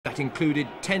That included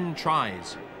 10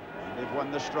 tries. They've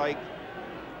won the strike.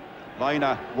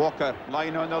 Liner, Walker,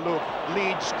 line on the loop.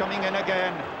 Leeds coming in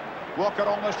again. Walker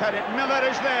almost had it. Miller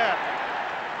is there.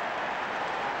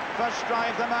 First try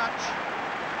of the match.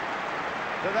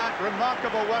 To that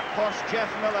remarkable workhorse,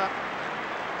 Jeff Miller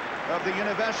of the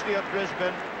University of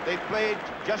Brisbane. They've played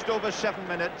just over 7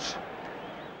 minutes.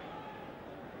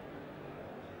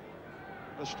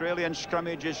 Australian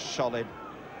scrummage is solid.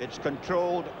 It's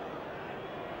controlled.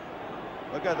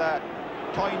 Look at that.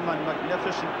 Toynman,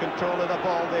 magnificent control of the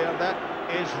ball there. That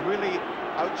is really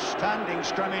outstanding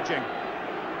scrummaging.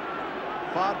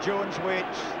 Far Jones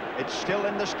waits. It's still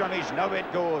in the scrummage. Now it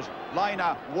goes.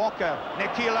 Liner, Walker,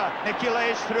 Nikila.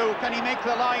 Nikila is through. Can he make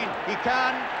the line? He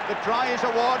can. The try is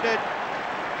awarded.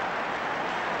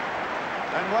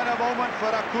 And what a moment for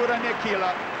Akura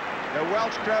Nikila. The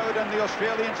Welsh crowd and the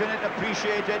Australians in it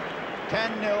appreciate it.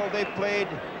 10-0. They played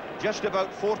just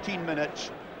about 14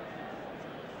 minutes.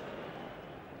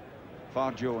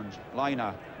 Far Jones,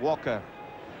 Liner, Walker.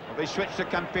 Well, they switched to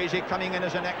Campese coming in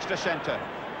as an extra centre.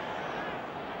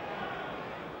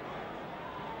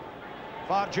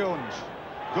 Far Jones.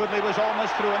 Goodley was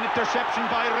almost through. An interception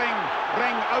by Ring.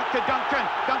 Ring out to Duncan.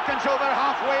 Duncan's over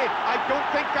halfway. I don't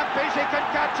think Campese can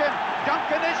catch him.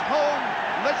 Duncan is home.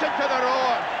 Listen to the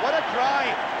roar. What a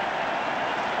try.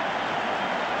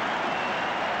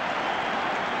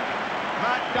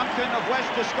 Matt Duncan of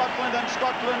West of Scotland, and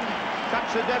Scotland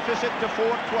cuts the deficit to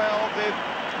 4-12. They've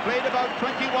played about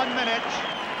 21 minutes.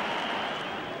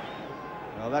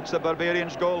 Well, that's the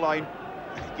Barbarians' goal line.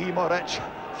 Guy Moritz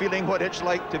feeling what it's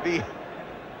like to be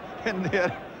in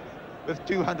there with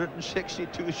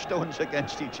 262 stones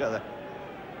against each other.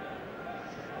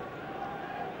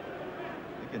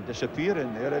 You can disappear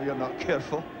in there if you're not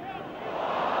careful.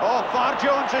 Oh, Far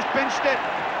Jones has pinched it.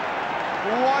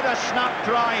 What a snap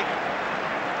try.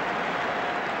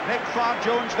 Nick Far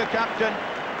Jones, the captain,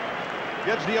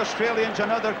 gives the Australians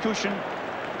another cushion.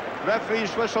 Referee's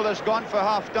whistle has gone for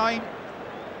half-time.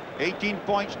 18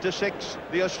 points to 6,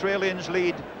 the Australians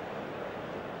lead.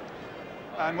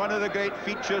 And one of the great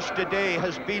features today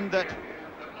has been that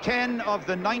 10 of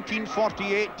the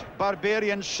 1948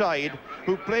 Barbarians side,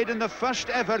 who played in the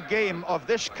first ever game of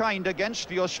this kind against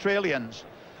the Australians,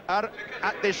 are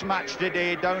at this match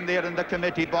today down there in the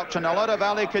committee box, and a lot of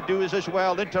Ali Kadoos as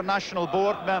well, international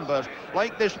board members,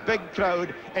 like this big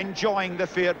crowd, enjoying the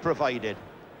fare provided.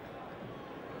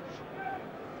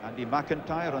 Andy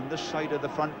McIntyre on this side of the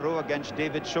front row against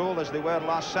David Soul, as they were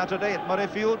last Saturday at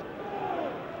Murrayfield.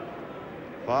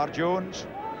 Far Jones.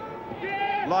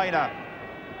 Liner.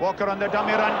 Walker on the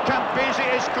dummy run.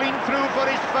 Campese is clean through for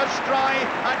his first try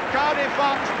at Cardiff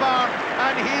Arms Park,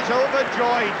 and he's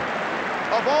overjoyed.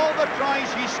 Of all the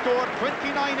tries he scored,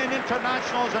 29 in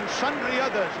internationals and sundry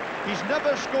others, he's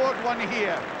never scored one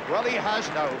here. Well, he has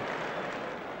now.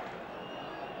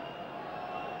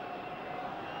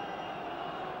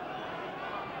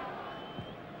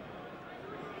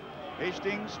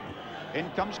 Hastings, in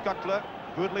comes Cutler.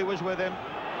 Goodley was with him.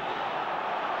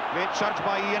 Great surge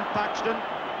by Ian Paxton.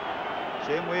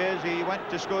 Same way as he went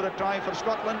to score a try for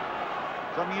Scotland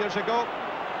some years ago.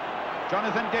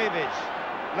 Jonathan Davies,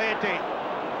 Leite.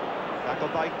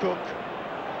 Tackled by Cook.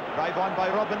 Drive on by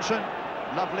Robinson.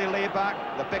 Lovely layback.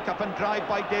 The pick up and drive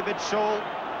by David Soul.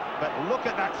 But look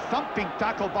at that thumping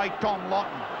tackle by Tom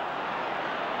Lawton.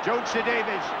 Jones to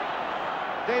Davies.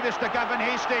 Davies to Gavin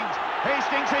Hastings.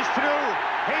 Hastings is through.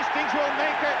 Hastings will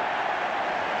make it.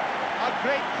 A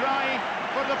great try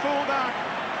for the fullback.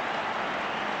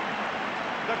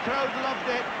 The crowd loved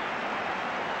it.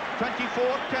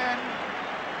 24-10.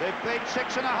 They've played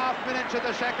 6.5 minutes of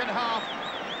the second half.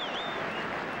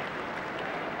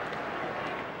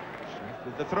 Smith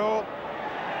with the throw.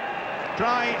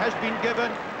 Try has been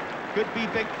given. Could be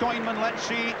big Toynman, let's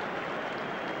see.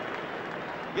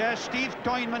 Yes, Steve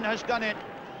Toynman has done it,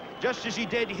 just as he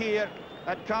did here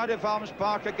at Cardiff Arms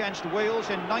Park against Wales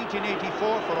in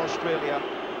 1984 for Australia.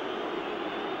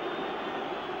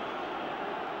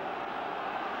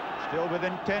 Still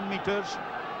within 10 metres.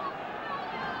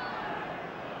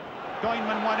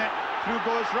 Toynman won it. Through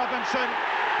goes Robinson.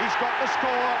 He's got the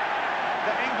score.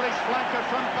 The English flanker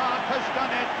from Bath has done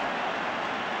it.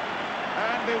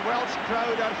 And the Welsh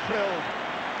crowd are thrilled.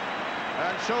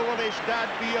 And so will his dad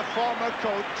be a former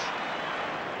coach.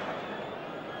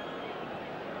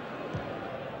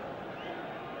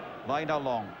 Line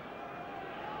along.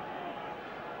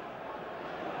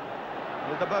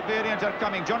 Well, the Barbarians are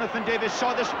coming. Jonathan Davies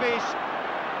saw the space,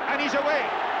 and he's away.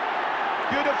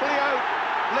 Beautifully out.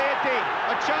 Leite,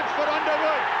 a chance for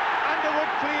Underwood.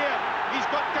 Underwood clear. He's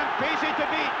got Campese to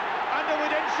beat.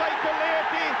 Underwood inside to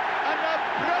Laity, and a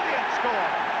brilliant score.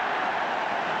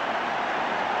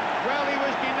 Well, he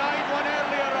was denied one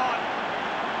earlier on,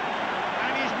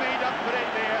 and he's made up for it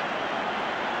there.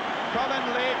 Colin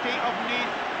Laity of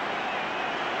Neath.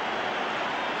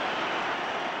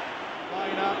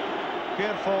 Line up,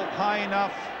 careful, high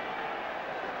enough,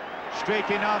 straight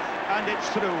enough, and it's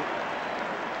through.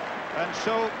 And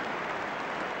so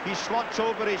he slots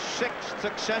over his 6th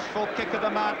successful kick of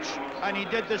the match, and he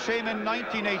did the same in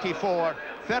 1984.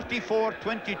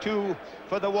 34-22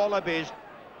 for the Wallabies.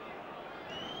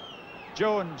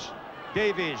 Jones,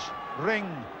 Davies, Ring,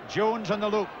 Jones on the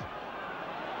loop.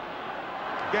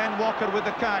 Again Walker with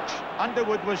the catch.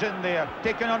 Underwood was in there,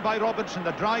 taken on by Robinson.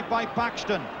 The drive by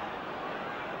Paxton.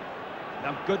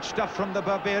 Now good stuff from the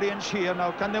Barbarians here.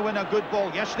 Now can they win a good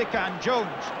ball? Yes they can.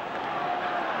 Jones,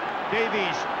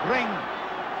 Davies, Ring,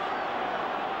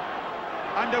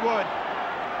 Underwood.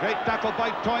 Great tackle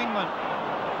by Toynman.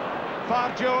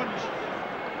 Far Jones.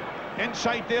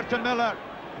 Inside there to Miller.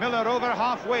 Miller over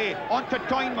halfway. On to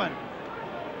Toynman.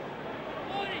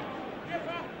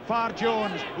 Far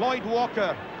Jones. Lloyd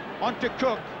Walker. On to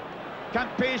Cook.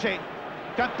 Campese.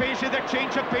 Campese, the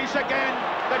change of pace again.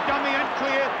 The dummy and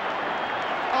clear.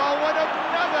 Oh, what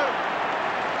another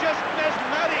just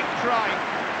mesmeric try.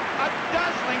 A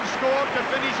dazzling score to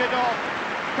finish it off.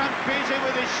 Campese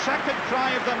with his 2nd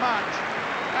try of the match.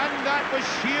 And that was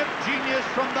sheer genius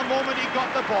from the moment he got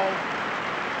the ball.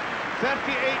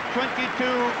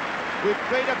 38-22. We've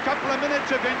played a couple of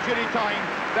minutes of injury time.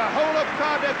 The whole of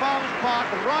Cardiff Arms Park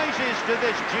rises to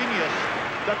this genius.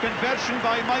 The conversion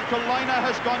by Michael Lynagh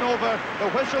has gone over.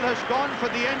 The whistle has gone for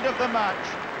the end of the match.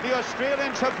 The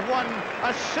Australians have won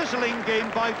a sizzling game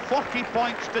by 40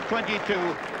 points to 22.